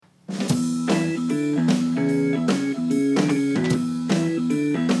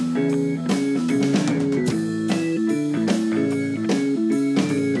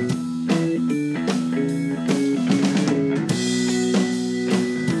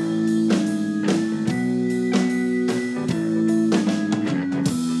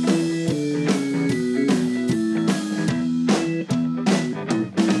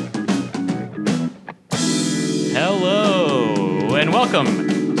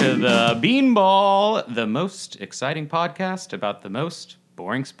to the Beanball, the most exciting podcast about the most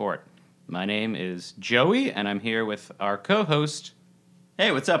boring sport. My name is Joey, and I'm here with our co-host.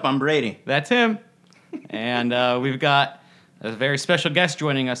 Hey, what's up? I'm Brady. That's him. And we've got a very special guest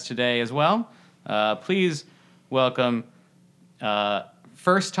joining us today as well. Please welcome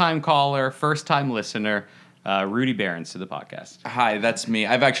first-time caller, first-time listener, Rudy Behrens to the podcast. Hi, that's me.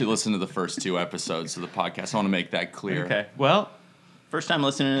 I've actually listened to the first 2 episodes of the podcast. I want to make that clear. Okay, well... First time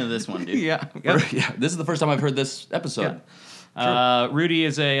listening to this one, dude. Yeah. Yeah, this is the first time I've heard this episode. Yeah. Rudy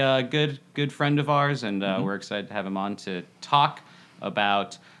is a good friend of ours, and we're excited to have him on to talk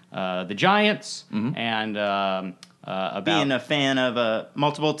about the Giants and about being a fan of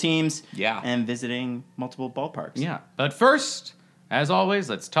multiple teams, Yeah. and visiting multiple ballparks. Yeah. But first, as always,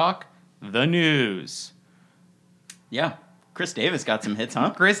 let's talk the news. Yeah. Chris Davis got some hits,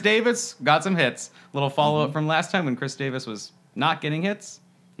 huh? Chris Davis got some hits. Little follow-up from last time when Chris Davis was not getting hits.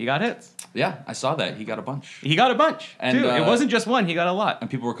 He got hits. Yeah, I saw that. He got a bunch. He got a bunch, And, too. It wasn't just one. He got a lot. And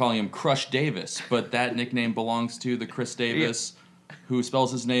people were calling him Crush Davis, but that nickname belongs to the Chris Davis who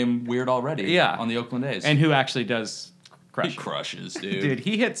spells his name weird already on the Oakland A's. And who actually does crush. He crushes, dude. Dude,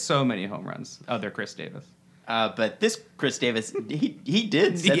 he hit so many home runs. Other Chris Davis. But this Chris Davis, he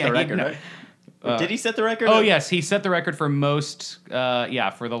did set the record, right? Did he set the record? Oh, yes. He set the record for most,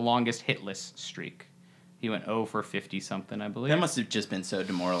 for the longest hitless streak. He went 0 for 50-something, I believe. That must have just been so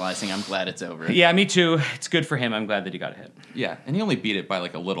demoralizing. I'm glad it's over. Yeah, me too. It's good for him. I'm glad that he got a hit. Yeah, and he only beat it by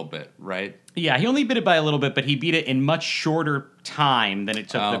like a little bit, right? Yeah, he only beat it by a little bit, but he beat it in much shorter time than it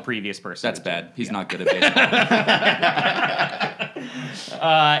took the previous person. That's bad. He's not good at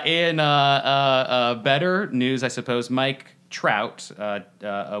baseball. In better news, I suppose, Mike Trout,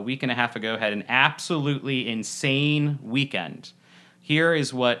 a week and a half ago, had an absolutely insane weekend. Here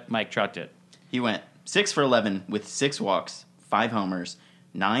is what Mike Trout did. He went 6 for 11 with 6 walks, 5 homers,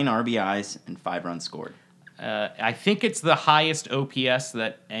 9 RBIs, and 5 runs scored. I think it's the highest OPS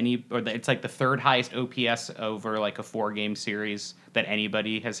it's like the third highest OPS over like a 4-game series that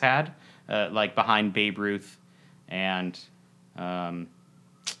anybody has had, like behind Babe Ruth and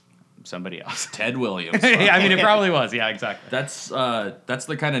somebody else. Ted Williams. Yeah, I mean, it probably was. Yeah, exactly. That's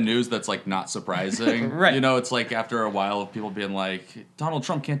the kind of news that's like not surprising. Right. You know, it's like after a while of people being like, Donald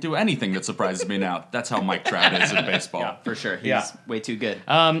Trump can't do anything that surprises me now. That's how Mike Trout is in baseball. Yeah, for sure. He's way too good.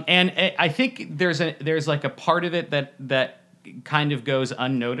 And I think there's like a part of it that kind of goes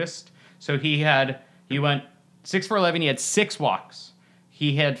unnoticed. So he went 6 for 11. He had 6 walks.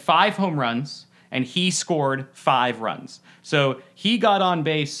 He had 5 home runs, and he scored 5 runs. So he got on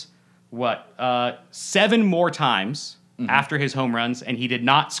base 7 more times after his home runs, and he did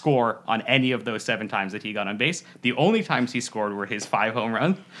not score on any of those 7 times that he got on base. The only times he scored were his 5 home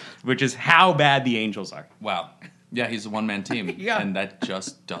runs, which is how bad the Angels are. Wow. Yeah, he's a one-man team. Yeah. And that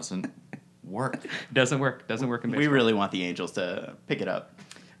just doesn't work. Doesn't work in baseball. We really want the Angels to pick it up.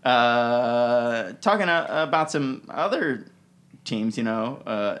 Talking about some other teams,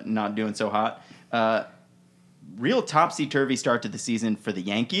 not doing so hot. Real topsy-turvy start to the season for the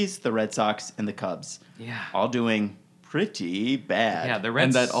Yankees, the Red Sox, and the Cubs. Yeah. All doing pretty bad. Yeah, the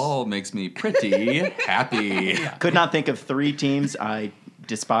Reds. And that all makes me pretty happy. Could not think of 3 teams I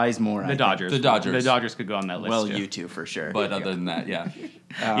despise more. The Dodgers. The Dodgers. The Dodgers could go on that list. Well, too. you two for sure. But other than that, yeah.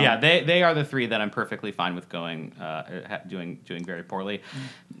 Yeah, they are the 3 that I'm perfectly fine with going doing very poorly.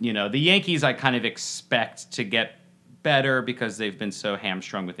 The Yankees I kind of expect to get better because they've been so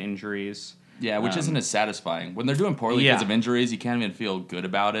hamstrung with injuries. Yeah, which isn't as satisfying. When they're doing poorly because of injuries, you can't even feel good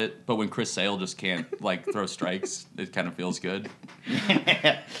about it. But when Chris Sale just can't throw strikes, it kind of feels good.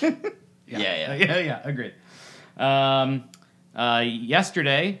 Yeah. Agreed.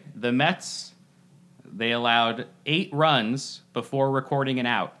 Yesterday, the Mets, they allowed 8 runs before recording an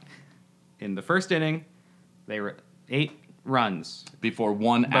out. In the first inning, they were 8 runs. Before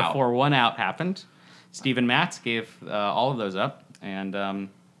one out happened. Steven Matz gave all of those up, and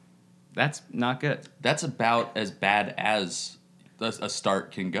that's not good. That's about as bad as a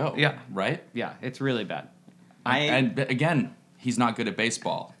start can go. Yeah. Right? Yeah, it's really bad. And again, he's not good at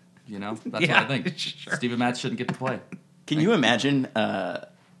baseball. That's what I think. Sure. Steven Matz shouldn't get to play. Can you imagine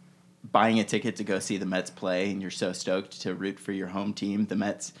buying a ticket to go see the Mets play, and you're so stoked to root for your home team, the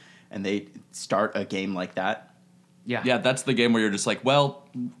Mets, and they start a game like that? Yeah, that's the game where you're just like, well,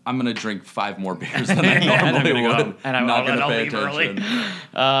 I'm going to drink 5 more beers than I normally would. And I'm not going to pay leave early.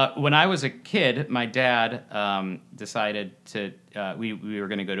 When I was a kid, my dad decided to we were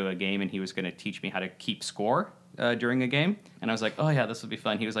going to go to a game, and he was going to teach me how to keep score during a game. And I was like, oh, yeah, this will be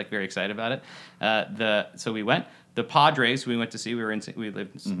fun. He was very excited about it. So we went. The Padres we went to see. We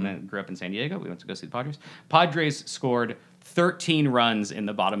grew up in San Diego. We went to go see the Padres. Padres scored 13 runs in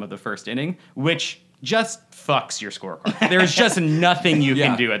the bottom of the first inning, which just fucks your scorecard. There's just nothing you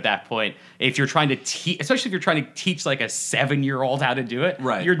can do at that point. If you're trying to especially if you're trying to teach like a 7-year-old how to do it,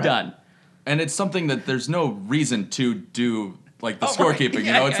 you're done. And it's something that there's no reason to do, like the scorekeeping.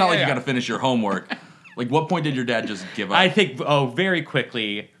 It's not like you got to finish your homework. Like, what point did your dad just give up? I think very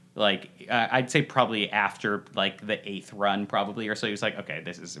quickly. Like I'd say probably after like the 8th run, probably or so. He was like, "Okay,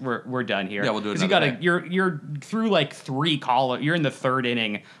 we're done here." Yeah, we'll do it. You're through like 3 columns. You're in the 3rd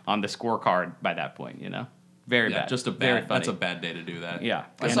inning on the scorecard by that point. Very bad. Just a bad. That's a bad day to do that. Yeah,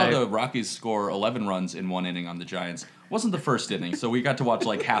 I saw the Rockies score 11 runs in 1 inning on the Giants. Wasn't the first inning, so we got to watch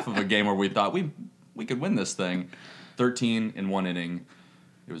like half of a game where we thought we could win this thing. 13 in 1 inning.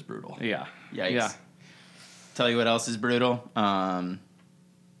 It was brutal. Yeah. Yikes. Yeah. Tell you what else is brutal.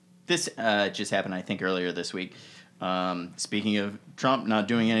 This just happened, I think, earlier this week. Speaking of Trump not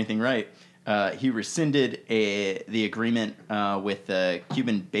doing anything right, he rescinded the agreement with the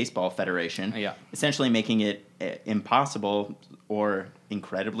Cuban Baseball Federation, essentially making it impossible or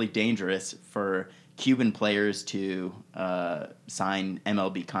incredibly dangerous for Cuban players to sign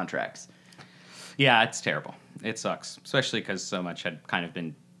MLB contracts. Yeah, it's terrible. It sucks, especially because so much had kind of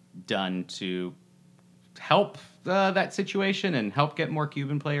been done to help that situation and help get more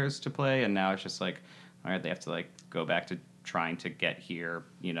Cuban players to play, and now it's just like, all right, they have to like go back to trying to get here,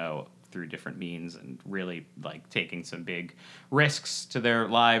 through different means, and really like taking some big risks to their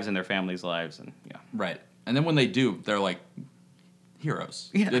lives and their families' lives, and right. And then when they do, they're like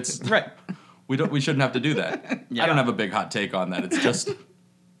heroes. Yeah, it's right. We shouldn't have to do that. I don't have a big hot take on that. It's just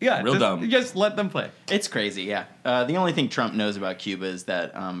real dumb. Just let them play. It's crazy, yeah. The only thing Trump knows about Cuba is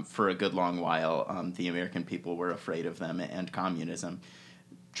that for a good long while, the American people were afraid of them and communism.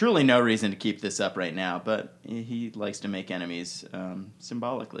 Truly no reason to keep this up right now, but he likes to make enemies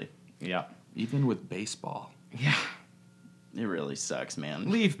symbolically. Yeah. Even with baseball. Yeah. It really sucks,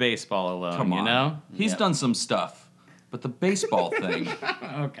 man. Leave baseball alone, Come on. He's done some stuff, but the baseball thing.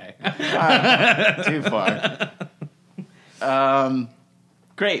 Okay. Too far.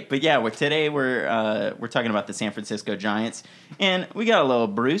 Great, but yeah, today we're talking about the San Francisco Giants, and we got a little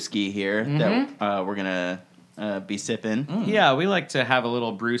brewski here that we're gonna be sipping. Yeah, we like to have a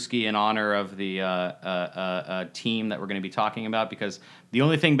little brewski in honor of the team that we're going to be talking about, because the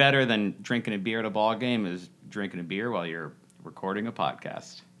only thing better than drinking a beer at a ball game is drinking a beer while you're recording a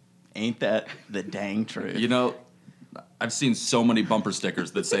podcast. Ain't that the dang truth? I've seen so many bumper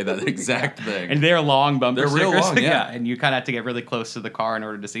stickers that say that exact thing. And they're long bumper stickers. They're real long, yeah. And you kind of have to get really close to the car in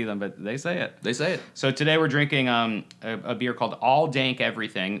order to see them, but they say it. They say it. So today we're drinking a beer called All Dank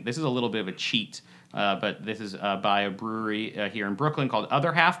Everything. This is a little bit of a cheat, but this is by a brewery here in Brooklyn called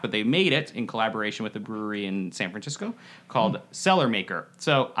Other Half, but they made it in collaboration with a brewery in San Francisco called Cellar Maker.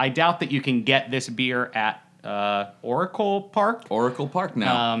 So I doubt that you can get this beer at Oracle Park. Oracle Park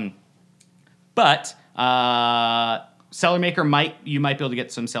now. But Cellar Maker you might be able to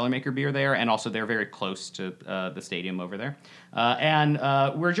get some Cellar Maker beer there, and also they're very close to the stadium over there. And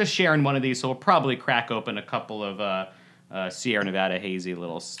we're just sharing one of these, so we'll probably crack open a couple of Sierra Nevada hazy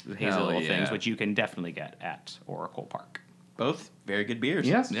little things, which you can definitely get at Oracle Park. Both very good beers.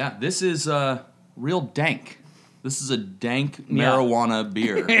 Yes. Yeah, this is real dank. This is a dank marijuana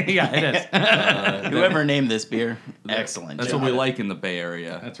beer. Yeah, it is. Whoever named this beer, excellent. That's what we like in the Bay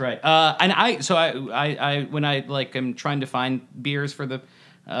Area. That's right. And I when I like am trying to find beers for the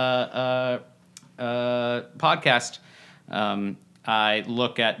podcast, I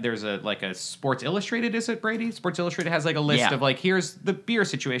look at there's a Sports Illustrated. Is it, Brady? Sports Illustrated has like a list of like, here's the beer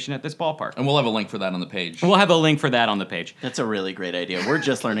situation at this ballpark. And we'll have a link for that on the page. We'll have a link for that on the page. That's a really great idea. We're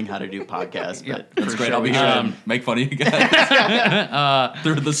just learning how to do podcasts, but that's great. I'll be here to make fun of you guys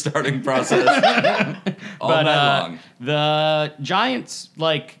through the starting process all night long. The Giants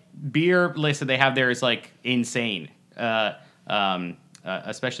beer list that they have there is like insane.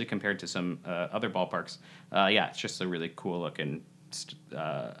 Especially compared to some other ballparks. It's just a really cool looking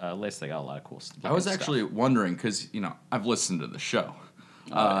list. They got a lot of cool stuff. I was actually wondering, because, I've listened to the show.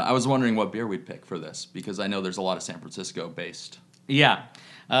 I was wondering what beer we'd pick for this, because I know there's a lot of San Francisco based. Yeah.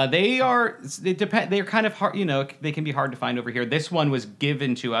 They're kind of hard, they can be hard to find over here. This one was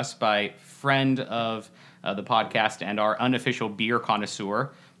given to us by friend of the podcast and our unofficial beer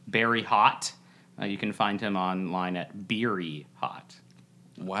connoisseur, Barry Hot. You can find him online at Beery Hot.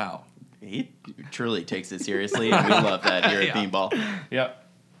 Wow. He truly takes it seriously, and we love that here at Beanball. Yep.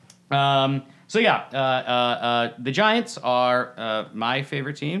 The Giants are my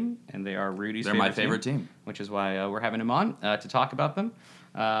favorite team, and they are Rudy's favorite team. They're my favorite team. Which is why we're having him on to talk about them.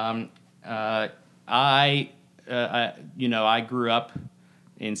 I grew up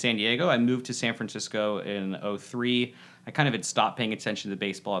in San Diego. I moved to San Francisco in 2003. I I kind of had stopped paying attention to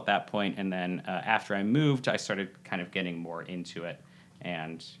baseball at that point, and then after I moved, I started kind of getting more into it,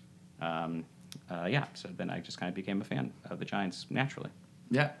 and so then I just kind of became a fan of the Giants naturally.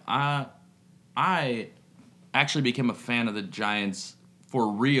 Yeah, I actually became a fan of the Giants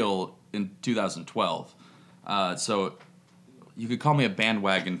for real in 2012. So you could call me a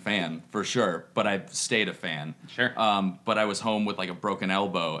bandwagon fan for sure, but I've stayed a fan. Sure. But I was home with like a broken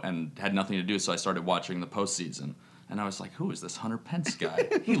elbow and had nothing to do, so I started watching the postseason. And I was like, who is this Hunter Pence guy?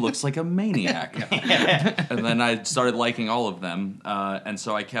 He looks like a maniac. And then I started liking all of them. And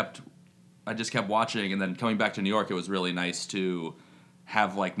so I just kept watching. And then coming back to New York, it was really nice to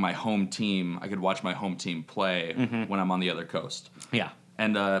have like my home team. I could watch my home team play when I'm on the other coast. Yeah.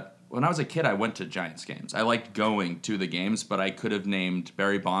 And when I was a kid, I went to Giants games. I liked going to the games, but I could have named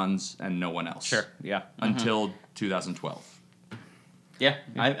Barry Bonds and no one else. Sure, yeah. Until 2012. Yeah,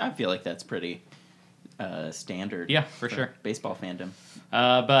 I feel like that's pretty standard. Yeah, for sure. Baseball fandom.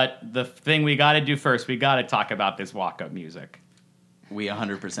 But the thing we got to do first, we got to talk about this walk-up music. We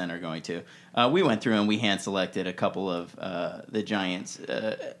 100% are going to. We went through and we hand-selected a couple of the Giants'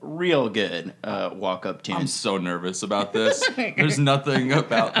 real good walk-up tunes. I'm so nervous about this. There's nothing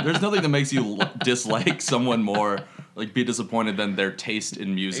that makes you dislike someone more, like be disappointed than their taste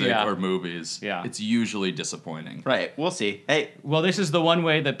in music or movies. Yeah. It's usually disappointing. Right, we'll see. Hey, well, this is the one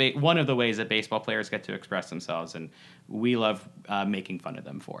way that one of the ways that baseball players get to express themselves, and we love making fun of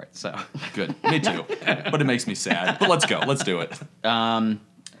them for it. So good, me too. But it makes me sad. But let's go. Let's do it.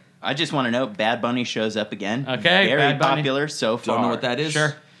 I just want to know, Bad Bunny shows up again. Okay, very Bad Bunny. popular so far. Don't know what that is.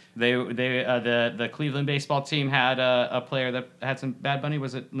 Sure. The Cleveland baseball team had a player that had some Bad Bunny.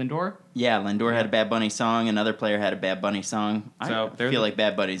 Was it Lindor? Yeah, Lindor had a Bad Bunny song. Another player had a Bad Bunny song. So I feel like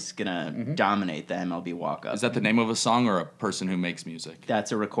Bad Bunny's gonna dominate the MLB walk-up. Is that the name of a song or a person who makes music?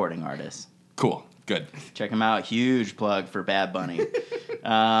 That's a recording artist. Cool. Good. Check him out. Huge plug for Bad Bunny.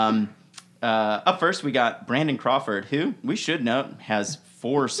 Up first, we got Brandon Crawford, who we should note has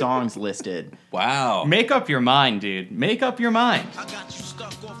 4 songs listed. Wow. Make up your mind, dude. Make up your mind.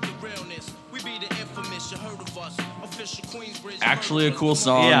 Actually a cool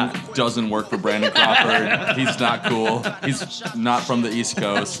song. Yeah. Doesn't work for Brandon Crawford. He's not cool. He's not from the East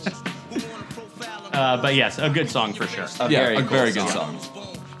Coast. But yes, a good song for sure. A very good song.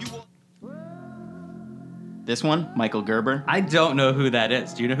 This one, Michael Gerber. I don't know who that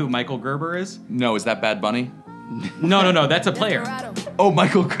is. Do you know who Michael Gerber is? No, is that Bad Bunny? No. That's a player. Oh,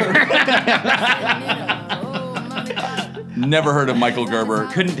 Michael Gerber. Never heard of Michael Gerber.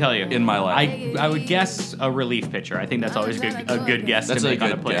 Couldn't tell you in my life. I would guess a relief pitcher. I think that's always a good guess That's to a make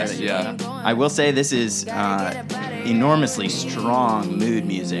on a good player. guess, yeah. I will say this is enormously strong mood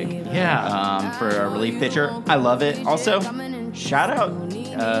music. Yeah. For a relief pitcher. I love it. Also, shout out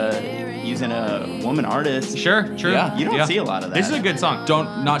using a woman artist. Sure, true. Yeah. You don't see a lot of that. This is a good song.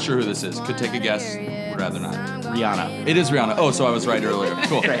 Not sure who this is. Could take a guess. Would rather not. Rihanna. It is Rihanna. Oh, so I was right earlier.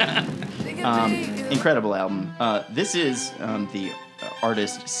 Cool. Incredible album. This is the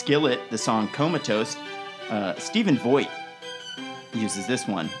artist Skillet, the song Comatose. Stephen Voigt uses this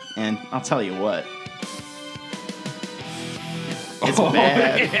one, and I'll tell you what. It's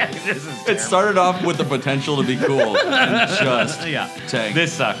bad. It started off with the potential to be cool and just tanked.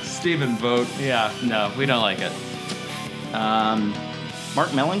 This sucks. Stephen Vogt. Yeah, no, we don't like it. Mark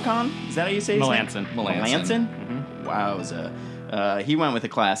Melancon? Is that how you say his name? Melanson. Mm-hmm. Wowza. He went with a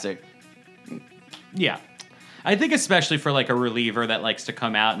classic. Yeah. I think especially for like a reliever that likes to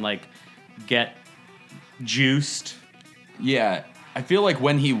come out and like get juiced. Yeah. I feel like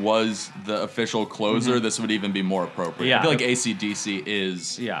when he was the official closer, this would even be more appropriate. Yeah. I feel like AC/DC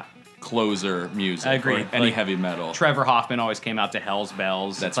is closer music. I agree. For any Like, heavy metal. Trevor Hoffman always came out to Hell's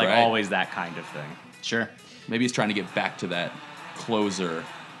Bells. That's it's like right. always that kind of thing. Sure. Maybe he's trying to get back to that closer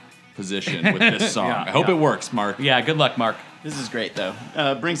position with this song. Yeah, I hope it works, Mark. Yeah, good luck, Mark. This is great, though.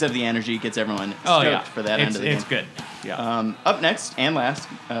 Brings up the energy, gets everyone Oh, stoked yeah. for that end of the game. It's good. Yeah. Up next and last,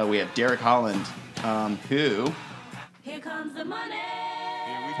 we have Derek Holland, who Here comes the money.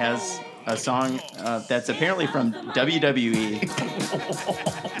 has a song that's apparently from WWE,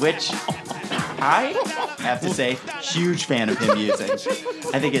 which I have to say, huge fan of him using.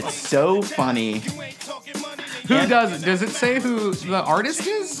 I think it's so funny. Who does it? Does it say who the artist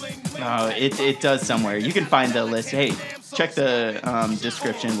is? It does somewhere. You can find the list. Hey, check the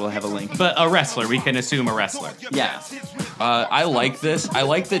description. We'll have a link. But a wrestler. We can assume a wrestler. Yeah. I like this. I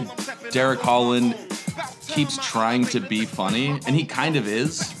like that Derek Holland keeps trying to be funny, and he kind of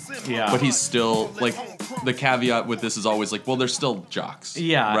is. Yeah. But he's still, like, the caveat with this is always like, well, they're still jocks.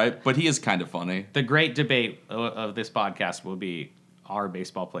 Yeah. Right? But he is kind of funny. The great debate of this podcast will be, are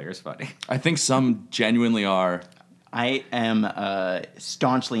baseball players funny? I think some genuinely are. I am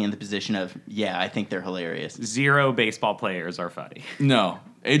staunchly in the position of, I think they're hilarious. 0 baseball players are funny. No.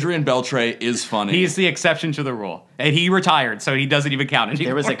 Adrian Beltre is funny. He's the exception to the rule. And he retired, so he doesn't even count anymore.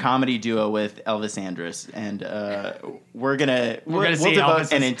 There was a comedy duo with Elvis Andrus, and we'll see devote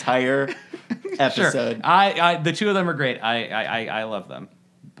Elvis's- an entire episode. Sure. I the two of them are great. I love them.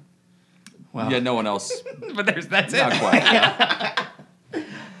 Wow. Yeah, no one else. But that's Not it. quite. Yeah.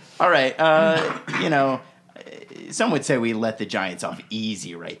 All right, some would say we let the Giants off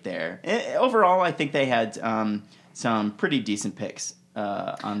easy right there. Overall, I think they had some pretty decent picks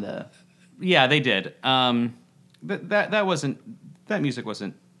on the. Yeah, they did. That music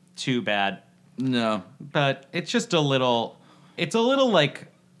wasn't too bad, No. but it's just a little. It's a little like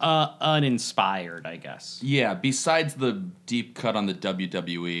uninspired, I guess. Yeah, besides the deep cut on the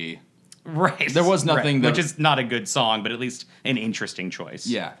WWE. Right. There was nothing that- which is not a good song, but at least an interesting choice.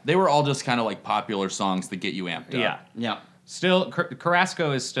 Yeah, they were all just kind of like popular songs that get you amped up. Yeah. Yeah. Still,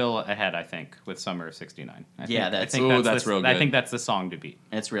 Carrasco is still ahead, I think, with Summer of '69. Yeah, that's real I good. think that's the song to beat.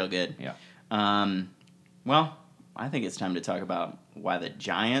 It's real good. Yeah. Well, I think it's time to talk about why the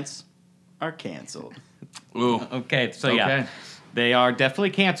Giants are canceled. Ooh. Okay, so Okay. yeah, they are definitely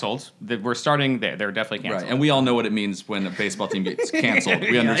canceled. We're starting there. They're definitely canceled. Right, and we all know what it means when a baseball team gets canceled.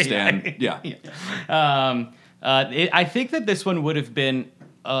 We understand. Yeah. I think that this one would have been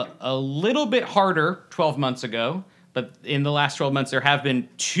a little bit harder 12 months ago, but in the last 12 months, there have been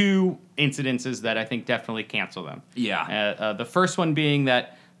 2 incidences that I think definitely cancel them. Yeah. The first one being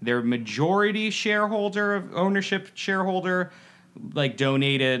that their majority ownership shareholder, like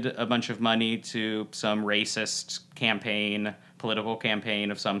donated a bunch of money to some racist political campaign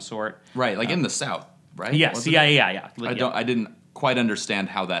of some sort. Right, like in the South, right? Yes, Wasn't it? yeah. I didn't quite understand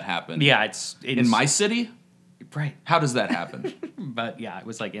how that happened. Yeah, it's In my city? right. How does that happen? But yeah, it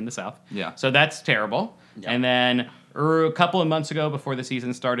was like in the South. Yeah. So that's terrible. Yeah. And then a couple of months ago, before the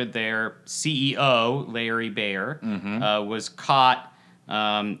season started, their CEO, Larry Baer, was caught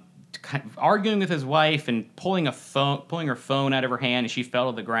kind of arguing with his wife and pulling her phone out of her hand, and she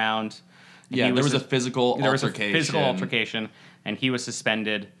fell to the ground. And Yeah, he there was a physical there was a altercation. physical altercation, and he was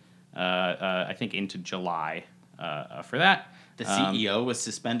suspended, I think, into July for that. The CEO was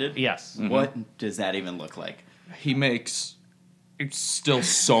suspended? Yes. What does that even look like? He makes still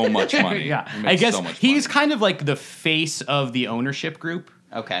so much money. Yeah, He I makes guess so much he's money. kind of like the face of the ownership group.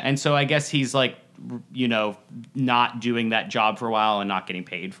 Okay. And so I guess he's like, not doing that job for a while and not getting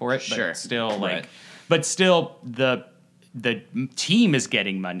paid for it. Sure. But still, Right. but still the team is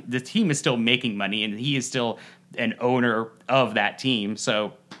getting money. The team is still making money, and he is still an owner of that team.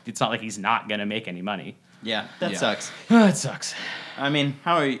 So it's not like he's not going to make any money. Yeah, that Yeah. sucks. Oh, it sucks. I mean,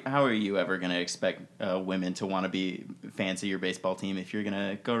 how are you ever going to expect women to want to be fans of your baseball team if you're going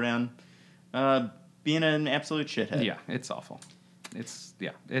to go around being an absolute shithead? Yeah, it's awful.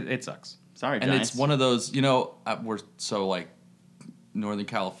 It sucks. Sorry, And Giants. it's one of those, we're so like Northern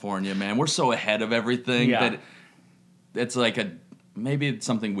California, man. We're so ahead of everything Yeah. that it's like maybe it's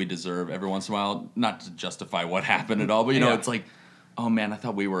something we deserve every once in a while, not to justify what happened at all, but Yeah. it's like, oh man, I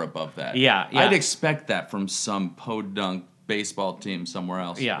thought we were above that. Yeah. I'd expect that from some podunk baseball team somewhere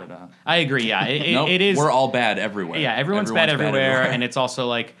else. Yeah, but, I agree. Yeah, nope, it is. We're all bad everywhere. Yeah, everyone's bad everywhere, and it's also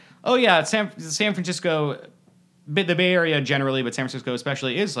like, oh yeah, San Francisco, the Bay Area generally, but San Francisco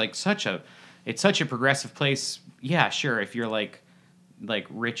especially is like such a progressive place. Yeah, sure, if you're like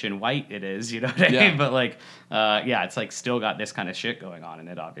rich and white, it is, you know what I Yeah. mean? But like, yeah, it's like still got this kind of shit going on in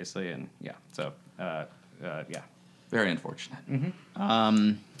it, obviously, and yeah, so yeah. very unfortunate.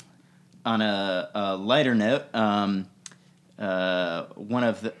 On a lighter note, one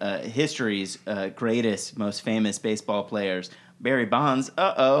of history's greatest, most famous baseball players, Barry Bonds.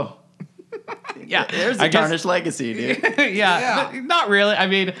 Yeah, There's I a guess- tarnished legacy, dude. yeah, but not really. I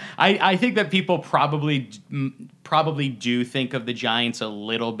mean, I think that people probably do think of the Giants a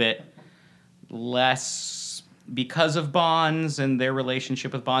little bit less because of Bonds and their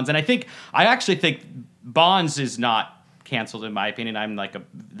relationship with Bonds. And I actually think Bonds is not canceled, in my opinion. I'm like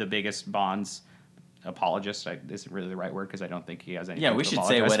the biggest Bonds apologist. Isn't really the right word because I don't think he has anything Yeah, we to should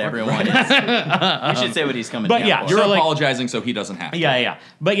say apologize what for. everyone is. We should say what he's coming But down yeah, for. You're So, like- apologizing so he doesn't have to. Yeah.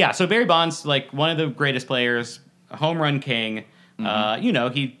 But yeah, so Barry Bonds, like one of the greatest players, a home run king.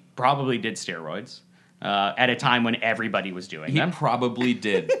 He probably did steroids at a time when everybody was doing He them. probably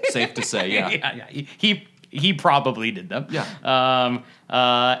did. Safe to say, yeah. yeah. He probably did them. Yeah.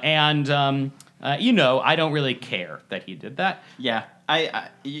 I don't really care that he did that. Yeah,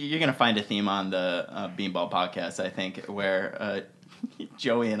 you're gonna find a theme on the Beanball podcast, I think, where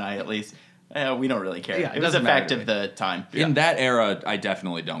Joey and I at least We don't really care. Yeah, it was a doesn't fact matter of to the time. In that era, I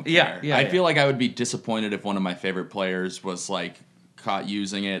definitely don't care. I feel like I would be disappointed if one of my favorite players was like caught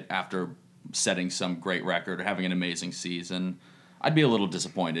using it after setting some great record or having an amazing season. I'd be a little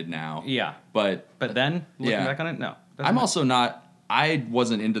disappointed now. Yeah. But then, looking back on it, no. I'm also not... I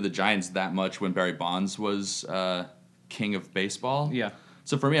wasn't into the Giants that much when Barry Bonds was king of baseball. Yeah.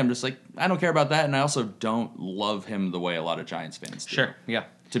 So for me, I'm just like, I don't care about that, and I also don't love him the way a lot of Giants fans do. Sure, yeah.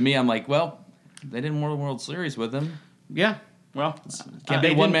 To me, I'm like, well, they didn't win the World Series with him. Yeah. Well, Can't be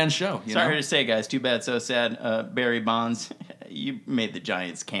a one-man show. Sorry to say, guys. Too bad, so sad. Barry Bonds, you made the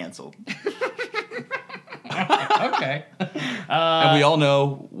Giants canceled. Okay. And we all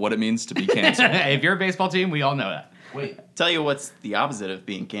know what it means to be canceled. If you're a baseball team, we all know that. Wait. Tell you what's the opposite of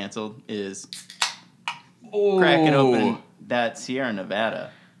being canceled is cracking open that Sierra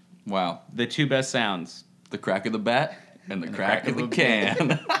Nevada. Wow. The two best sounds. The crack of the bat and the crack of the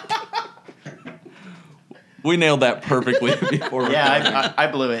can. We nailed that perfectly before. Yeah, I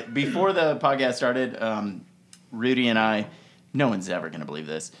blew it. Before the podcast started, Rudy and I, no one's ever going to believe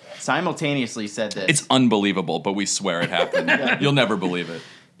this, simultaneously said this. It's unbelievable, but we swear it happened. You'll never believe it.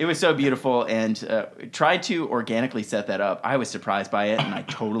 It was so beautiful, and tried to organically set that up. I was surprised by it, and I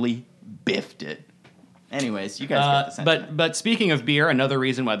totally biffed it. Anyways, you guys got the sentiment. But speaking of beer, another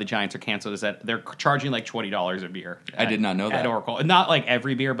reason why the Giants are canceled is that they're charging like $20 a beer. I did not know that. At Oracle. Not like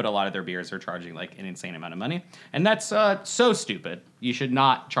every beer, but a lot of their beers are charging like an insane amount of money. And that's so stupid. You should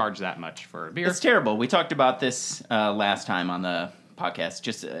not charge that much for a beer. It's terrible. We talked about this last time on the podcast,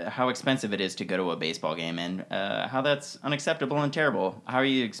 just how expensive it is to go to a baseball game and how that's unacceptable and terrible. How are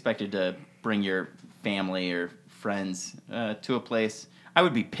you expected to bring your family or friends to a place? I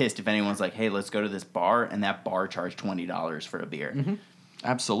would be pissed if anyone's like, hey, let's go to this bar, and that bar charged $20 for a beer. Mm-hmm.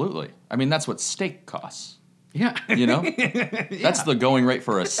 Absolutely. I mean, that's what steak costs. Yeah. You know? That's the going rate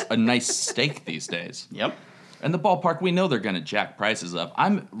for a nice steak these days. Yep. And the ballpark, we know they're going to jack prices up.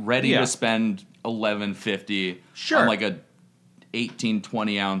 I'm ready to spend $11.50 on like a 18,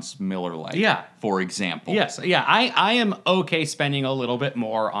 20-ounce Miller Lite, for example. Yes, yeah, I am okay spending a little bit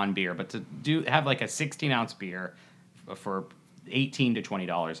more on beer, but to have like a 16-ounce beer for $18 to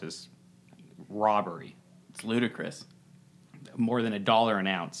 $20 is robbery. It's ludicrous. More than $1 an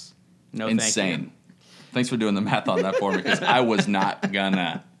ounce. No, insane. Thank you. Thanks for doing the math on that for me, because I was not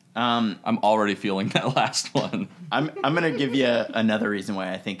gonna. I'm already feeling that last one. I'm gonna give you another reason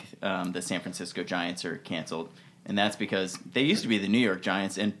why I think the San Francisco Giants are canceled, and that's because they used to be the New York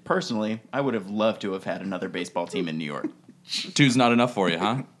Giants, and personally, I would have loved to have had another baseball team in New York. Two's not enough for you,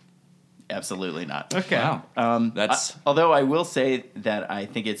 huh? Absolutely not. Okay. Wow. Although I will say that I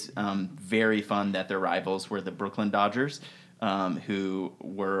think it's very fun that their rivals were the Brooklyn Dodgers, who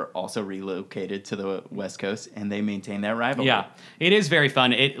were also relocated to the West Coast, and they maintain that rivalry. Yeah, it is very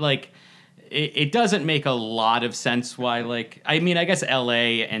fun. It doesn't make a lot of sense why, I guess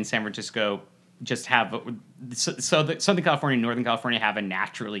LA and San Francisco just have Southern California and Northern California have a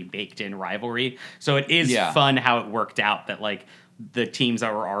naturally baked in rivalry. So it is fun how it worked out that the teams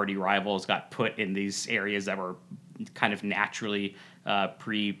that were already rivals got put in these areas that were kind of naturally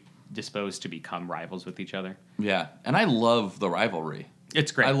predisposed to become rivals with each other. Yeah, and I love the rivalry.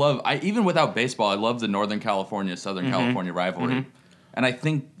 It's great. Even without baseball, I love the Northern California, Southern California rivalry. Mm-hmm. And I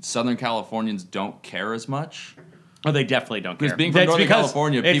think Southern Californians don't care as much. Oh, they definitely don't care. Because being from Northern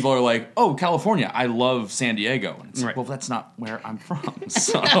California, people are like, oh, California, I love San Diego. And it's like, well, that's not where I'm from.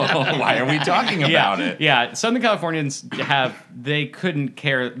 So why are we talking about it? Yeah, Southern Californians they couldn't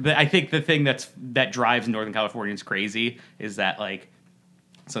care. I think the thing that drives Northern Californians crazy is that,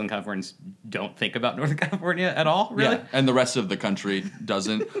 Southern Californians don't think about Northern California at all, really. Yeah, and the rest of the country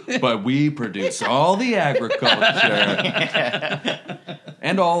doesn't. But we produce all the agriculture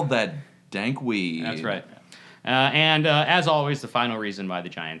and all that dank weed. That's right. And as always, the final reason why the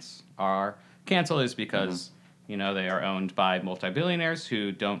Giants are canceled is because, they are owned by multi-billionaires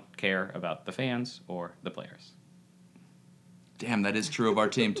who don't care about the fans or the players. Damn, that is true of our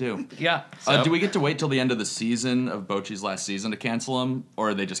team, too. Yeah. So. Do we get to wait till the end of the season of Bochy's last season to cancel them, or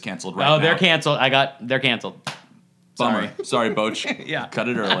are they just canceled right now? Oh, they're canceled. They're canceled. Bummer. Sorry, Boch. Yeah. Cut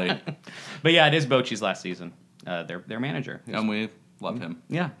it early. But yeah, it is Bochy's last season. Their manager. And we love him.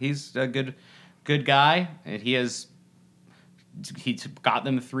 Yeah, he's a good guy, and he's got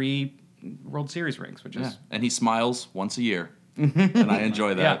them 3 World Series rings, which is and he smiles once a year, and I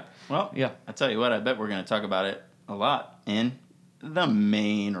enjoy that. Yeah. Well, I tell you what, I bet we're going to talk about it a lot in the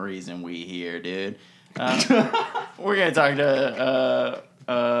main reason we here, dude. We're going to talk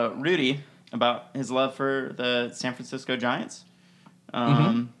to Rudy about his love for the San Francisco Giants.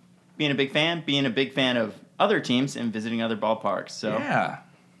 Being a big fan of other teams and visiting other ballparks. So yeah.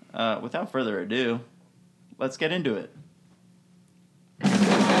 without further ado, let's get into it.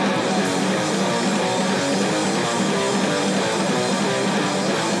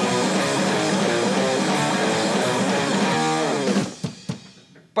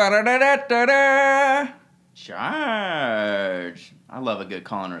 Ba-da-da-da-da-da. Charge. I love a good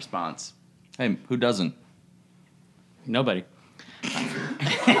call and response. Hey, who doesn't? Nobody.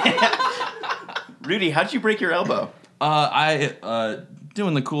 Rudy, how'd you break your elbow? I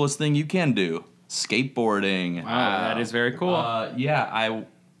doing the coolest thing you can do. Skateboarding. Wow, that is very cool. I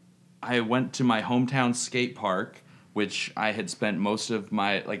went to my hometown skate park, which I had spent most of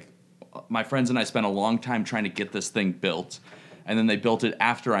my friends and I spent a long time trying to get this thing built, and then they built it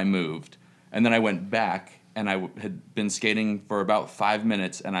after I moved, and then I went back and I had been skating for about 5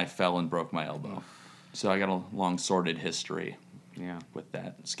 minutes and I fell and broke my elbow. So I got a long sordid history with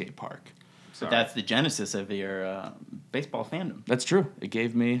that skate park. But that's the genesis of your baseball fandom. That's true. It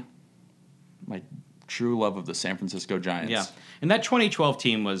gave me my true love of the San Francisco Giants. Yeah, and that 2012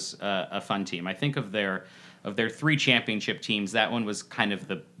 team was a fun team. I think of their 3 championship teams, that one was kind of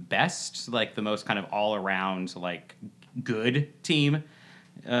the best, like the most kind of all around like good team,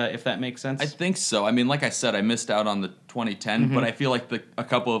 if that makes sense. I think so. I mean, like I said, I missed out on the 2010, but I feel like a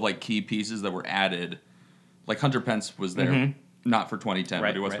couple of like key pieces that were added, like Hunter Pence was there, not for 2010,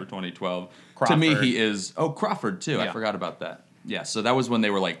 but he was for 2012. Crawford. To me, he is. Oh, Crawford too. Yeah. I forgot about that. Yeah, so that was when they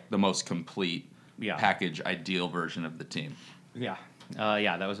were like the most complete Yeah. package, ideal version of the team. Yeah,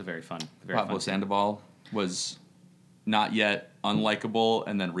 that was a very fun. Pablo Sandoval was not yet unlikable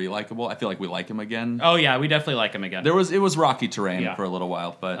and then relikable. I feel like we like him again. Oh yeah, we definitely like him again. It was rocky terrain Yeah. for a little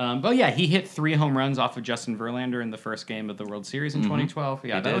while, but But yeah, he hit 3 home runs off of Justin Verlander in the first game of the World Series in 2012.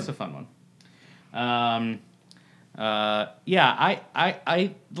 Yeah, He that did. was a fun one.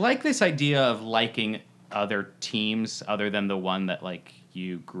 I like this idea of liking other teams other than the one that like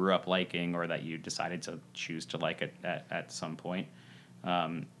you grew up liking or that you decided to choose to like it at some point.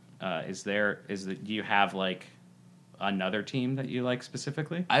 Do you have like another team that you like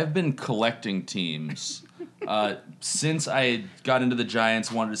specifically? I've been collecting teams since I got into the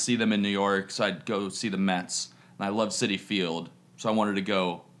Giants. Wanted to see them in New York, so I'd go see the Mets. And I love Citi Field, so I wanted to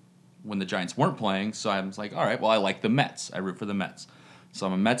go when the Giants weren't playing. So I was like, all right, well, I like the Mets. I root for the Mets. So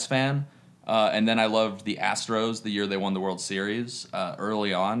I'm a Mets fan. And then I loved the Astros the year they won the World Series.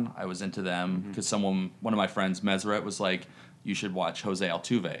 Early on, I was into them because one of my friends, Meseret, was like, you should watch Jose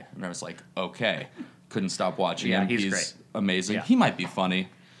Altuve. And I was like, okay. Couldn't stop watching him. He's great. Amazing. Yeah. He might be funny.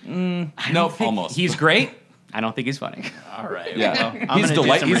 I don't Nope, think almost. He's great. I don't think he's funny. All right. Yeah, I'm he's gonna do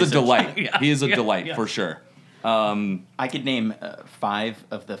delight. some He's a research. delight. Yeah. He is a Yeah. delight Yeah. for sure. I could name 5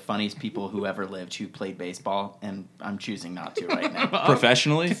 of the funniest people who ever lived who played baseball, and I'm choosing not to right now.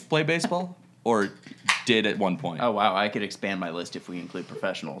 Professionally play baseball, or did at one point. Oh, wow. I could expand my list if we include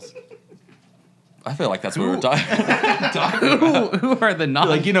professionals. I feel like that's what we were talking. Who are the non?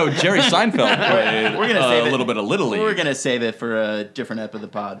 Like Jerry Seinfeld played We're gonna save a it. little bit of Little League. We're going to save it for a different ep of the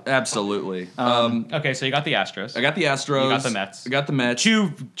pod. Absolutely. Okay, so you got the Astros. I got the Astros. You got the Mets. I got the Mets.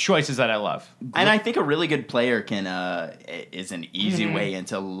 2 choices that I love. And I think a really good player is an easy way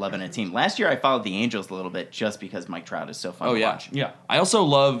into loving a team. Last year, I followed the Angels a little bit just because Mike Trout is so fun Oh to yeah, watch. Yeah. I also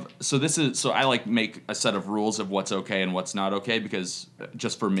love. So I like make a set of rules of what's okay and what's not okay because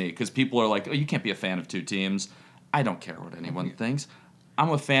just for me, because people are like, oh, you can't be a fan of 2 teams. I don't care what anyone thinks. I'm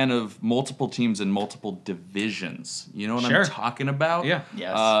a fan of multiple teams in multiple divisions. You know what Sure. I'm talking about? Yeah.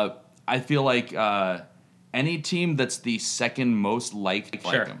 Yes. I feel like any team that's the second most liked,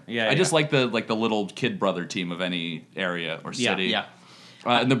 Sure. like them. Yeah, I just yeah. like the little kid brother team of any area or Yeah, city. yeah.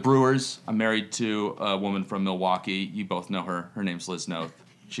 And the Brewers. I'm married to a woman from Milwaukee. You both know her. Her name's Liz Noth.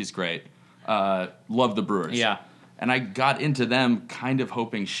 She's great. Love the Brewers. Yeah. And I got into them kind of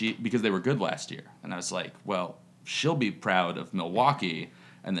hoping because they were good last year. And I was like, well, she'll be proud of Milwaukee,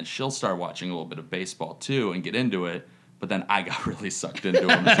 and then she'll start watching a little bit of baseball too and get into it. But then I got really sucked into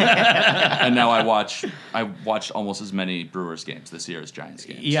them. And now I watched almost as many Brewers games this year as Giants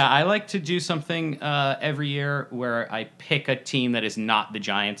games. Yeah, I like to do something every year where I pick a team that is not the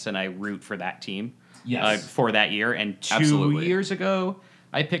Giants and I root for that team for that year. And 2 Absolutely. years ago,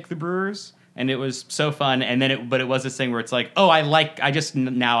 I picked the Brewers. And it was so fun, and then it was this thing where it's like, oh, I like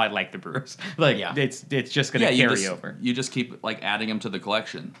the Brewers. Like, Yeah. it's just gonna carry over. You just keep like adding them to the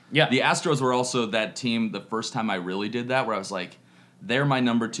collection. Yeah. The Astros were also that team the first time I really did that, where I was like, they're my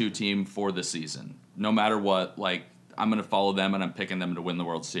number 2 team for the season. No matter what, like I'm gonna follow them and I'm picking them to win the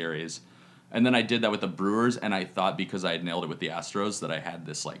World Series. And then I did that with the Brewers, and I thought because I had nailed it with the Astros that I had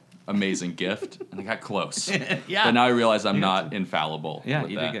this like amazing gift, and I got close. Yeah. But now I realize I'm not infallible. Yeah,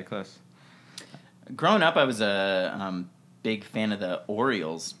 with you that. did get close. Growing up, I was a big fan of the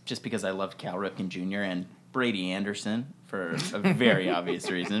Orioles just because I loved Cal Ripken Jr. and Brady Anderson for a very obvious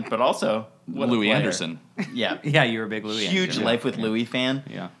reason, but also what a Louis player. Anderson. Yeah. Yeah, you were a big Louis Huge Anderson. Life with Louis fan.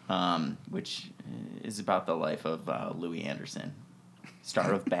 Yeah. Which is about the life of Louis Anderson,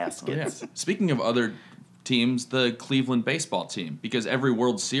 star of Yeah. baskets. Speaking of other teams, the Cleveland baseball team, because every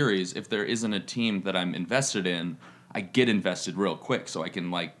World Series, if there isn't a team that I'm invested in, I get invested real quick, so I can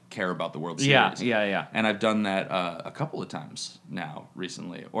like care about the World Series. Yeah. And I've done that a couple of times now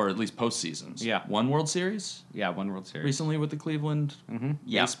recently, or at least postseasons. Yeah. One World Series Yeah, one World Series. recently with the Cleveland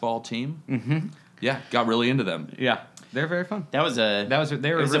Yeah. baseball team. Mm-hmm. Yeah, got really into them. Yeah, they're very fun. They were They were it a was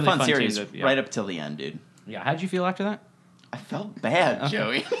really a fun fun team series that- yeah. right up till the end, dude. Yeah, how'd you feel after that? I felt bad,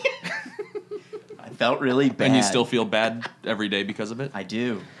 Joey. I felt really bad. And you still feel bad every day because of it? I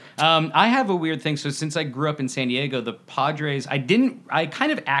do. I have a weird thing. So since I grew up in San Diego, the Padres, I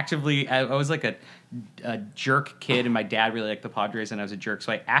kind of actively, I was like a jerk kid, and my dad really liked the Padres, and I was a jerk.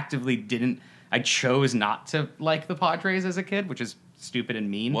 So I chose not to like the Padres as a kid, which is stupid and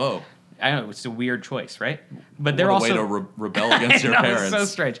mean. Whoa. I don't know, it's a weird choice, right? But What they're a also way to rebel against your I know, parents. It's so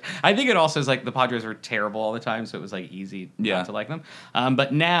strange. I think it also is like the Padres were terrible all the time, so it was like easy not to like them.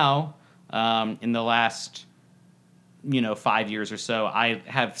 But now, in the last 5 years or so, I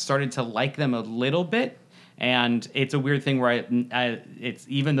have started to like them a little bit. And it's a weird thing where it's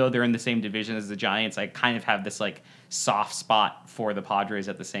even though they're in the same division as the Giants, I kind of have this like soft spot for the Padres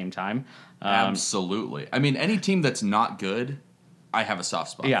at the same time. Absolutely. I mean, any team that's not good, I have a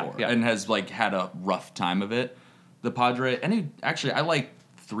soft spot for, and has like had a rough time of it. The actually, I like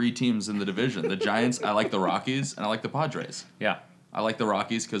 3 teams in the division: the Giants, I like the Rockies, and I like the Padres. Yeah. I like the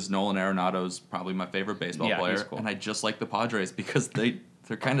Rockies because Nolan Arenado's probably my favorite baseball player, he's cool. and I just like the Padres because they're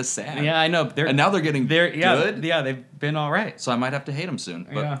kind of sad. Yeah, I know. And now they're getting good. Yeah, they've been all right. So I might have to hate them soon.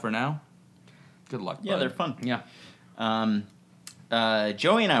 But for now, good luck. Yeah, bud. they're fun. Yeah.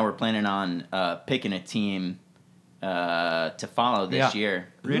 Joey and I were planning on picking a team to follow this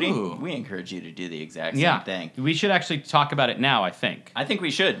year. Rudy, Ooh. we encourage you to do the exact same thing. We should actually talk about it now, I think. I think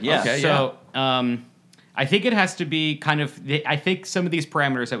we should, yeah. Okay. So, I think it has to be kind of. I think some of these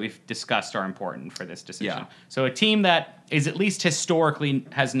parameters that we've discussed are important for this decision. Yeah. So, a team that is at least historically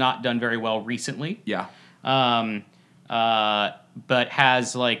has not done very well recently. Yeah. But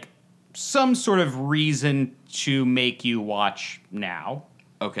has like some sort of reason to make you watch now.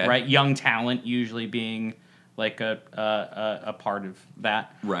 Okay. Right. Young talent usually being like a part of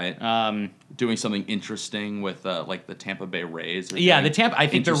that. Right. Doing something interesting with like the Tampa Bay Rays. Yeah, the Tampa. I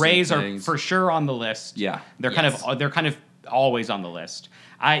think the interesting Rays things. are for sure on the list. Yeah. they're kind of always on the list.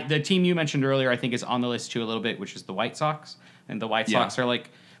 The team you mentioned earlier, I think, is on the list too a little bit, which is the White Sox. And the White Sox are like,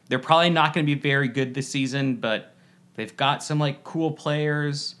 they're probably not going to be very good this season, but they've got some like cool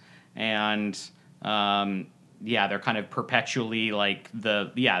players, and they're kind of perpetually like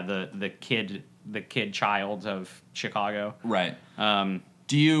the kid child of Chicago. Right.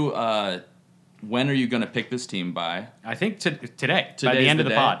 Do you? When are you going to pick this team by? I think today by the Today's end of the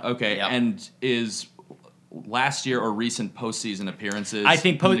day? pod. Okay. Yep. And is last year or recent postseason appearances? I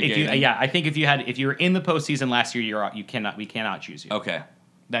think negating? I think if you were in the postseason last year, we cannot choose you. Okay.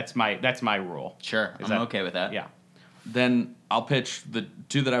 That's my rule. Sure, I'm okay with that. Yeah. Then I'll pitch the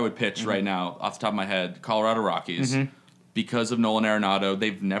 2 that I would pitch right now off the top of my head. Colorado Rockies. Because of Nolan Arenado,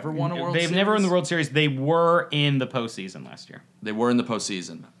 they've never won a World Series. They've never won the World Series. They were in the postseason last year. They were in the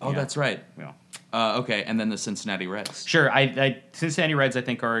postseason. Oh, Yeah. that's right. Yeah. Okay, and then the Cincinnati Reds. Sure. Cincinnati Reds I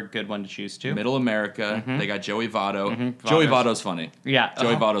think are a good one to choose too. Middle America. They got Joey Votto. Mm-hmm. Joey Votto's- Votto's funny. Yeah.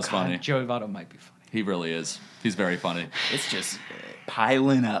 Joey Oh, Votto's God, funny. Joey Votto might be funny. He really is. He's very funny. It's just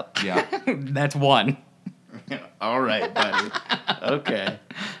piling up. Yeah. That's one. All right, buddy. Okay.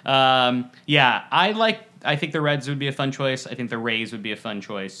 I think the Reds would be a fun choice. I think the Rays would be a fun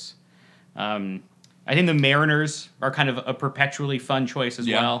choice. I think the Mariners are kind of a perpetually fun choice as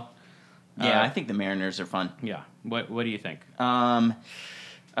well. Yeah, I think the Mariners are fun. Yeah. What do you think? Part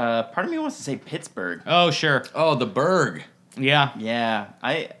of me wants to say Pittsburgh. Oh, sure. Oh, the Berg. Yeah. Yeah,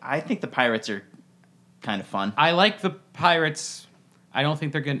 I think the Pirates are kind of fun. I like the Pirates. I don't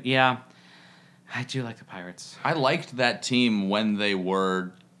think they're going to... Yeah. I do like the Pirates. I liked that team when they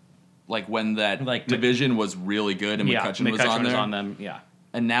were, like when that division was really good and McCutchen was on there. them. Yeah.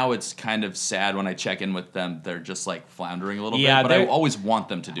 And now it's kind of sad when I check in with them. They're just like floundering a little bit. But they're- I always want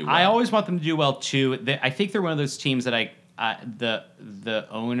them to do well. I always want them to do well too. I think they're one of those teams that the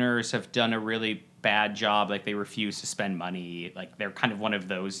owners have done a really bad job. Like they refuse to spend money. Like they're kind of one of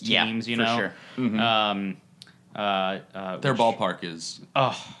those teams, you for know. sure. Their ballpark is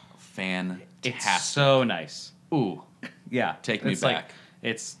fantastic. It's so nice. Ooh, Yeah, Take me it's like- back.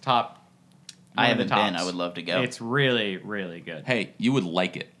 it's top I one of the haven't been. tops. I would love to go. It's really, really good. Hey, you would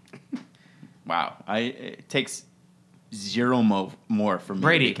like it. Wow. It takes zero more for me to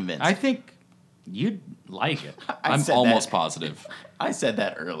Brady, be convinced. I think you'd like it. I'm said almost that. positive. I said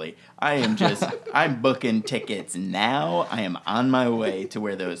that early. I'm booking tickets now. I am on my way to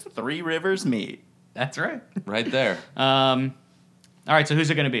where those three rivers meet. That's right. Right there. All right, so who's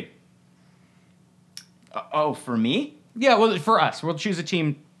it going to be? For me? Yeah, well, for us. We'll choose a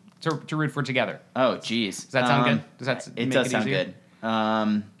team to root for together. Oh, geez. Does that sound good? Does that it make does it sound easier? good.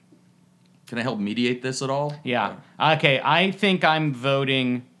 Can I help mediate this at all? Yeah. Okay, I think I'm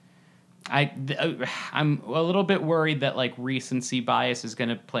voting... I'm a little bit worried that like recency bias is going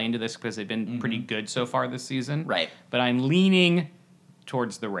to play into this because they've been pretty good so far this season. Right. But I'm leaning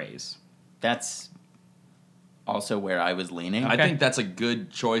towards the Rays. That's also where I was leaning. I Okay. think that's a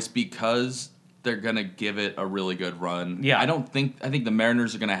good choice because they're gonna give it a really good run. Yeah. I think the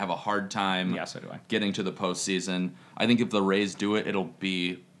Mariners are gonna have a hard time Yeah, so do I. getting to the postseason. I think if the Rays do it, it'll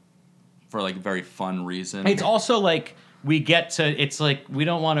be for like a very fun reason. It's also like we get to. It's like we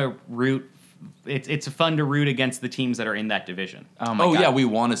don't want to root. It's fun to root against the teams that are in that division. Oh, my oh God. yeah, we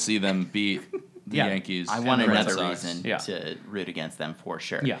want to see them beat the Yeah. Yankees. I and want the Red another Sox. reason Yeah. to root against them for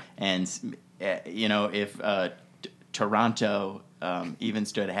sure. Yeah. And, if Toronto even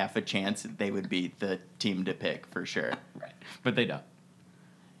stood half a chance, they would be the team to pick for sure. Right. But they don't.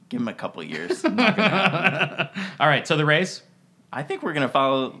 Give them a couple years. All right. So the Rays. I think we're going to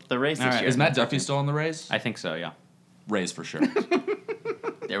follow the race All this right. year. Is Matt Duffy still on the Rays? I think so. Yeah. Rays for sure.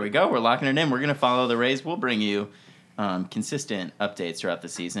 There we go. We're locking it in. We're going to follow the Rays. We'll bring you consistent updates throughout the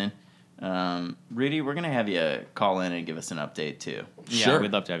season. Rudy, we're going to have you call in and give us an update too. Yeah, Sure.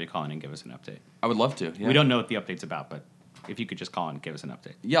 we'd love to have you call in and give us an update. I would love to. Yeah. We don't know what the update's about, but if you could just call in and give us an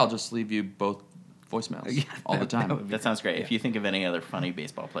update. Yeah, I'll just leave you both voicemails all the time. That sounds great. If you think of any other funny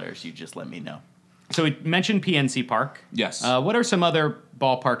baseball players, you just let me know. So we mentioned PNC Park. Yes. What are some other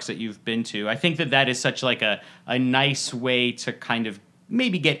ballparks that you've been to? I think that is such like a nice way to kind of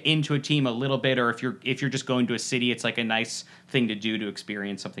maybe get into a team a little bit, or if you're just going to a city, it's like a nice thing to do to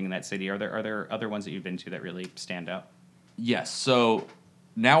experience something in that city. Are there other ones that you've been to that really stand out? Yes. So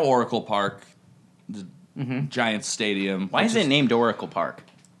now Oracle Park, the Giants Stadium. Why is it named Oracle Park?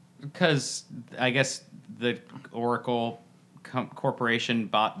 Because I guess the Oracle Corporation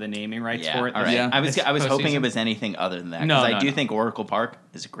bought the naming rights for it. All right. Yeah. I was This hoping postseason. it was anything other than that. No, 'cause no, I do no. think Oracle Park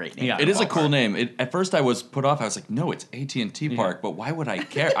is a great name. Yeah. for It is a ballpark. cool name. At first, I was put off. I was like, "No, it's AT&T Park." But why would I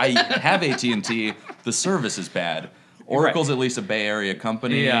care? I have AT&T. The service is bad. Oracle's at least a Bay Area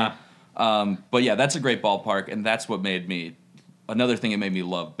company. Yeah. But yeah, that's a great ballpark, and that's what made me. Another thing that made me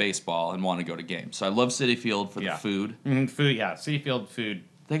love baseball and want to go to games. So I love Citi Field for the food. Food, yeah. Citi Field food.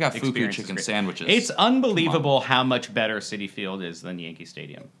 They got fuku experience is chicken great. sandwiches. It's unbelievable how much better Citi Field is than Yankee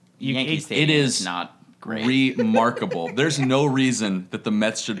Stadium. Yankee it- Stadium it is is not great. remarkable. There's no reason that the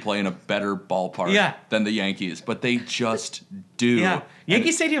Mets should play in a better ballpark Yeah. than the Yankees, but they just do. Yeah,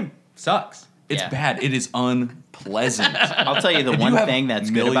 Yankee Stadium sucks. It's Yeah. bad. It is unpleasant. I'll tell you the If one you have thing that's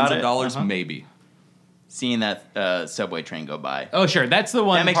good millions about of it. dollars, maybe. Seeing that subway train go by. Oh, sure, that's the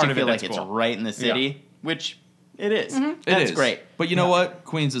one That makes part you of feel it like that's it's cool. right in the city, which it is. It That's is. great. But you know what?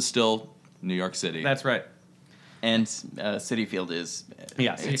 Queens is still New York City. That's right. And Citi Field is.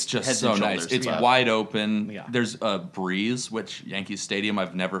 Yeah, It's just heads so and nice. shoulders It's above. wide open. Yeah. There's a breeze, which Yankee Stadium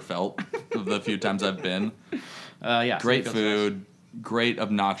I've never felt the few times I've been. Yeah, Citi Great Field's food, great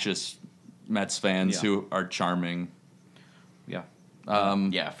obnoxious Mets fans Yeah. who are charming. nice. Yeah,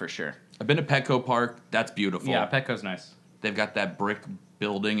 Yeah, for sure. I've been to Petco Park. That's beautiful. yeah. Petco's nice. They've got that brick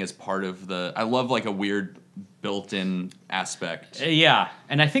building as part of the. I love like a weird built-in aspect. Yeah,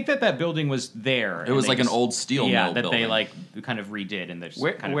 and I think that building was there. It was like an old steel yeah, mill that building. they like kind of redid and there's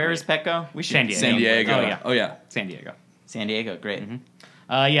Where is Petco? We should San Diego. San Diego. Oh, yeah. Oh yeah. San Diego. San Diego, great.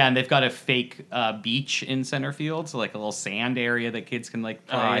 Yeah, and they've got a fake beach in center field, so like a little sand area that kids can like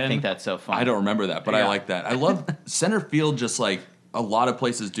play Oh, I in. think that's so fun. I don't remember that, but I Yeah. like that. I love center field. Just like a lot of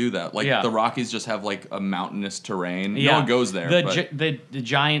places do that. Like Yeah. the Rockies just have like a mountainous terrain. Yeah. No one goes there. The, but, the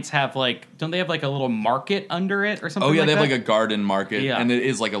Giants have like, don't they have like a little market under it or something? oh yeah, like they have that? like a garden market, Yeah. and it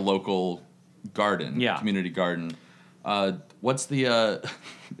is like a local garden, Yeah. community garden. What's the?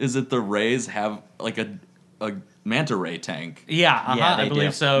 Is it the Rays have like a manta ray tank? Yeah, Yeah, I they believe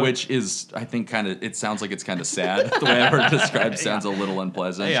do. so. Which is, I think, kind of. It sounds like it's kind of sad. The way I heard it described sounds a little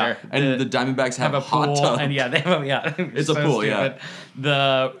unpleasant. Yeah. And The- the Diamondbacks have, have a hot pool, tub. and yeah, they have yeah. It's a pool, yeah.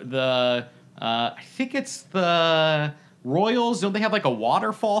 The I think it's the Royals. Don't they have like a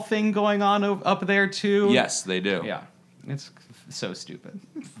waterfall thing going on up there too? Yes, they do. Yeah, it's so stupid.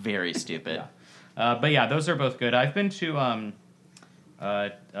 Very stupid. But yeah, those are both good. I've been to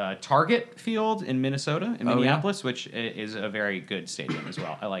Target Field in Minnesota, in Oh, yeah? Minneapolis, which is a very good stadium as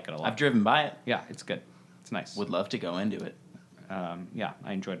well. I like it a lot. I've driven by it. Yeah, it's good. It's nice. Would love to go into it. Yeah,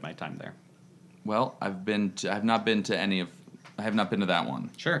 I enjoyed my time there. Well, I have not been to that one.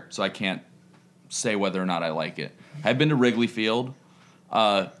 Sure. So I can't say whether or not I like it. I've been to Wrigley Field.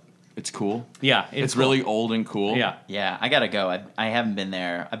 It's cool. Yeah, It's cool. really old and cool. Yeah. Yeah, I gotta go. I haven't been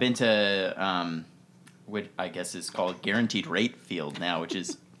there. I've been to, which I guess is called Guaranteed Rate Field now, which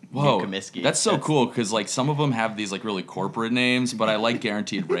is Whoa, New Comiskey. that's so cool because like some of them have these like really corporate names, but I like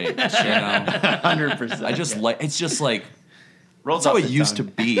Guaranteed Rate. You know, 100%. I just like it's just like Rolls that's how off it the used tongue.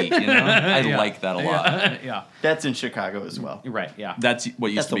 to be. You know, I Yeah. like that a lot. Yeah. That's in Chicago as well. You're right. Yeah. That's what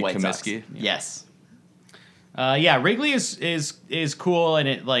used That's to the be White Sox. Comiskey. Yes. Yeah, Wrigley is cool, and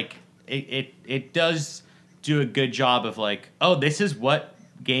it does do a good job of like, oh, this is what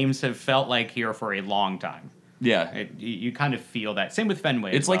games have felt like here for a long time. Yeah, You kind of feel that. Same with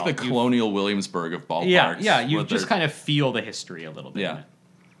Fenway. it's as like well. the Colonial Williamsburg of ballparks. Yeah, you with just their- kind of feel the history a little bit. Yeah.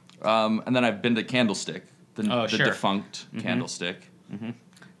 In it. And then I've been to Candlestick, the Oh, sure. defunct Candlestick.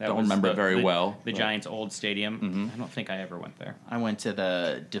 That Don't was remember it very well, The but- Giants' old stadium. I don't think I ever went there. I went to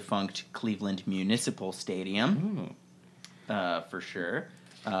the defunct Cleveland Municipal Stadium, for sure.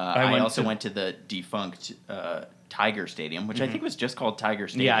 I went also to- went to the defunct Tiger Stadium, which I think was just called Tiger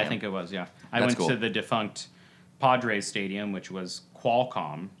Stadium. Yeah, I think it was. Yeah, I That's went cool. to the defunct Padres Stadium, which was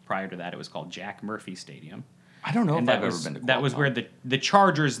Qualcomm. Prior to that, it was called Jack Murphy Stadium. I don't know And if that I've was ever been to that was Qualcomm. where the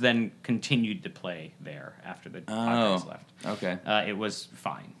Chargers then continued to play there after the Padres left. Okay. It was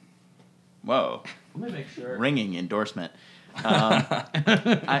fine. Whoa. Let me make sure. Ringing endorsement.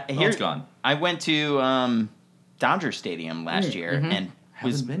 It's gone. I went to Dodger Stadium last year and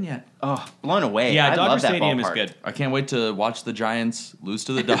was been yet. blown away. Yeah, I Dodger love that Stadium is ballpark. good. I can't wait to watch the Giants lose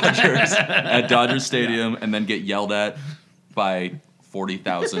to the Dodgers at Dodger Stadium and then get yelled at by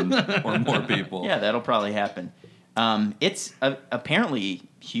 40,000 or more people. Yeah, that'll probably happen. It's apparently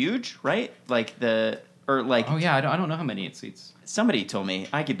huge, right? Oh yeah, I don't know how many it seats. Somebody told me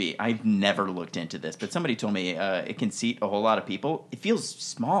I've never looked into this, but somebody told me it can seat a whole lot of people. It feels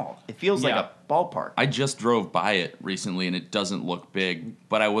small. It feels like Yeah. a ballpark. I just drove by it recently and it doesn't look big,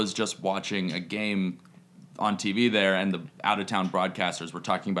 but I was just watching a game on TV there and the out-of-town broadcasters were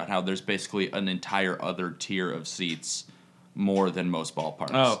talking about how there's basically an entire other tier of seats more than most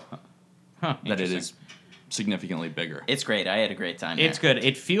ballparks. Oh, that it interesting. is significantly bigger. It's great. I had a great time It's there. good.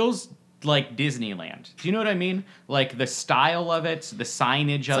 It feels like Disneyland. Do you know what I mean? Like the style of it, the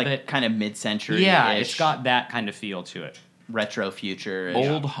signage It's of like it. kind of mid-century. Yeah, it's got that kind of feel to it. retro future.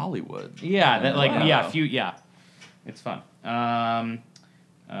 Old Hollywood. Yeah, that like Wow. yeah, it's fun. I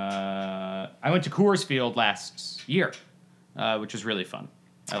went to Coors Field last year, which was really fun.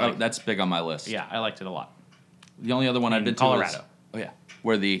 That's big on my list. Yeah, I liked it a lot. The only other one I've In been to Colorado. is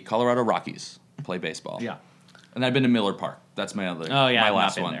where the Colorado Rockies play baseball. Yeah, And I've been to Miller Park. That's my other. Oh, yeah, my I've not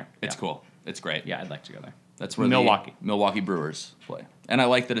last been one. there. It's Yeah. cool. It's great. yeah, I'd like to go there. That's where Milwaukee. the Milwaukee Brewers play. And I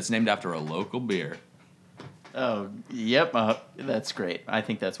like that it's named after a local beer. Oh, yep. That's great. I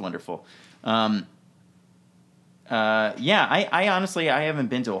think that's wonderful. Yeah, I honestly I haven't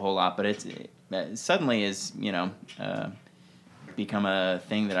been to a whole lot, but it suddenly is become a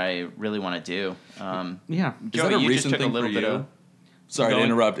thing that I really want to do. Yeah, Is Joey, that a you just recent took a thing little for bit you? of- Sorry to Going-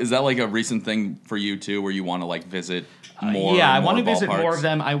 interrupt. Is that like a recent thing for you too, where you want to like visit more? yeah, I and want to more visit more ballparks? of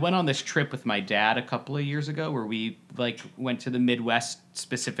them. I went on this trip with my dad a couple of years ago where we like went to the Midwest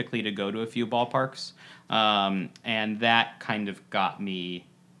specifically to go to a few ballparks, and that kind of got me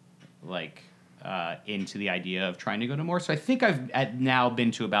like into the idea of trying to go to more. So I think I've now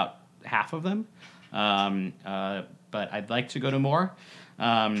been to about half of them, but I'd like to go to more.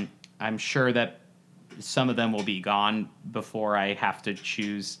 I'm sure that some of them will be gone before I have to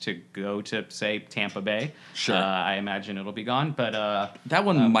choose to go to, say, Tampa Bay. Sure. I imagine it'll be gone, but That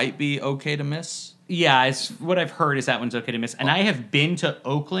one might be okay to miss. yeah, it's what I've heard is that one's okay to miss. And I have been to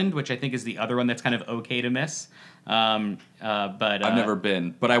Oakland, which I think is the other one that's kind of okay to miss. But I've never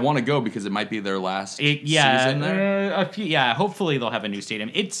been, but I want to go because it might be their last season there. a few. Yeah, hopefully they'll have a new stadium.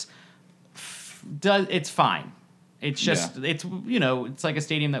 It's fine. It's just it's it's like a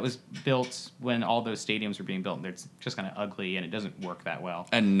stadium that was built when all those stadiums were being built. And it's just kind of ugly and it doesn't work that well.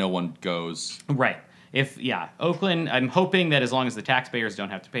 And no one goes. Right. Oakland. I'm hoping that as long as the taxpayers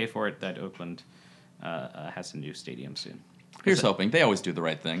don't have to pay for it, that Oakland has a new stadium soon. Here's hoping. They always do the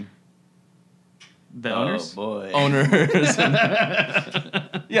right thing. The owners. Oh boy. Owners.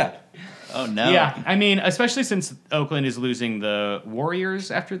 Yeah. Oh no. Yeah, I mean, especially since Oakland is losing the Warriors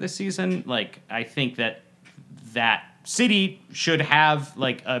after this season, like I think that city should have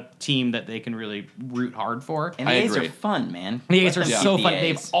like a team that they can really root hard for. And the I A's agree. are fun, man. The A's Let are them so keep the fun.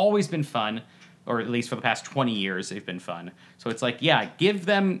 They've A's. always been fun, or at least for the past 20 years, they've been fun. So it's like, yeah, give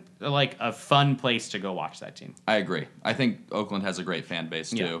them like a fun place to go watch that team. I agree. I think Oakland has a great fan base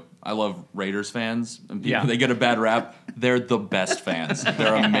too. Yeah. I love Raiders fans. And people, Yeah. they get a bad rap. They're the best fans.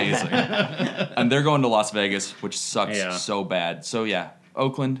 They're amazing. And they're going to Las Vegas, which sucks Yeah. so bad. So yeah,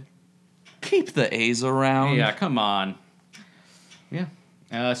 Oakland, keep the A's around. Yeah, come on.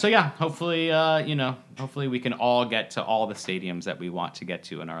 Yeah. So yeah, hopefully, hopefully we can all get to all the stadiums that we want to get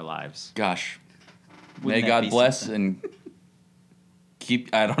to in our lives. Gosh. Wouldn't May that God be bless something? and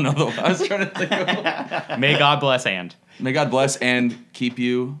keep. I don't know. I was trying to think of. May God bless and. May God bless and keep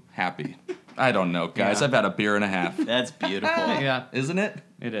you happy. I don't know, guys. Yeah. I've had a beer and a half. That's beautiful. Yeah, Isn't it?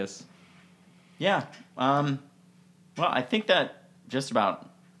 it is. Yeah. Well, I think that just about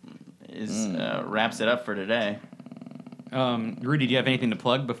wraps it up for today. Rudy, do you have anything to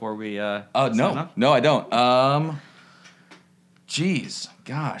plug before we? Sign No, off? no, I don't. Geez,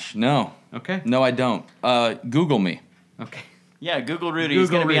 gosh, no, Okay. no, I don't. Google me. Okay. Yeah, Google Rudy. He's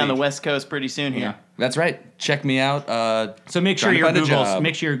Google going to be on the Rudy. West Coast pretty soon here. Yeah. That's right. Check me out. So make sure Trying to your find a Google job.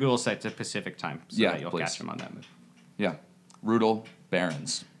 make sure your Google set to Pacific time so Yeah, that you'll please. catch him on that move. Yeah, Rudel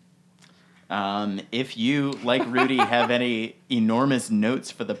Behrens. If you, like Rudy, have any enormous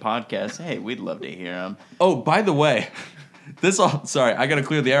notes for the podcast, hey, we'd love to hear them. Oh, by the way, sorry, I got to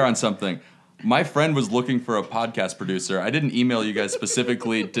clear the air on something. My friend was looking for a podcast producer. I didn't email you guys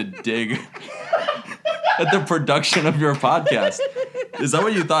specifically to dig at the production of your podcast. Is that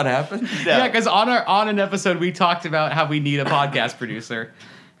what you thought happened? Yeah, because on an episode we talked about how we need a podcast producer,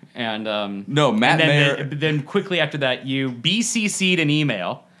 and No, Matt and Mayer. then quickly after that you BCC'd an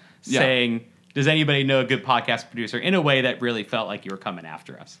email Yeah. saying, "Does anybody know a good podcast producer?" In a way that really felt like you were coming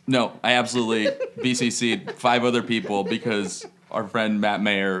after us. No, I absolutely BCC'd 5 other people because our friend Matt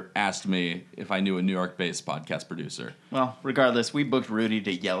Mayer asked me if I knew a New York-based podcast producer. Well, regardless, we booked Rudy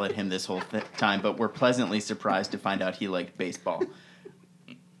to yell at him this whole time, but we're pleasantly surprised to find out he liked baseball.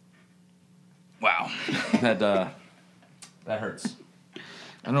 Wow, that hurts. I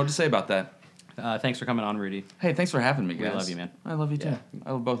don't know what to say about that. Thanks for coming on, Rudy. Hey, thanks for having me, We guys. love you, man. I love you too. Yeah.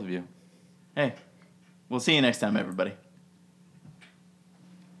 I love both of you. Hey, we'll see you next time, everybody.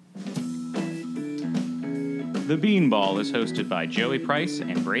 The Beanball is hosted by Joey Price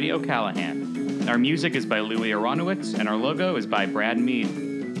and Brady O'Callahan. Our music is by Louis Aronowitz, and our logo is by Brad Mead.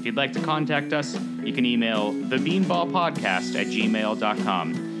 If you'd like to contact us, you can email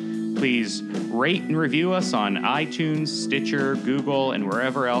thebeanballpodcast@gmail.com. Please rate and review us on iTunes, Stitcher, Google, and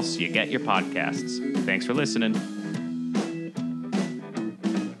wherever else you get your podcasts. Thanks for listening.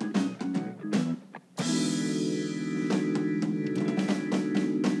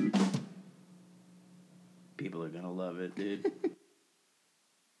 People are going to love it, dude.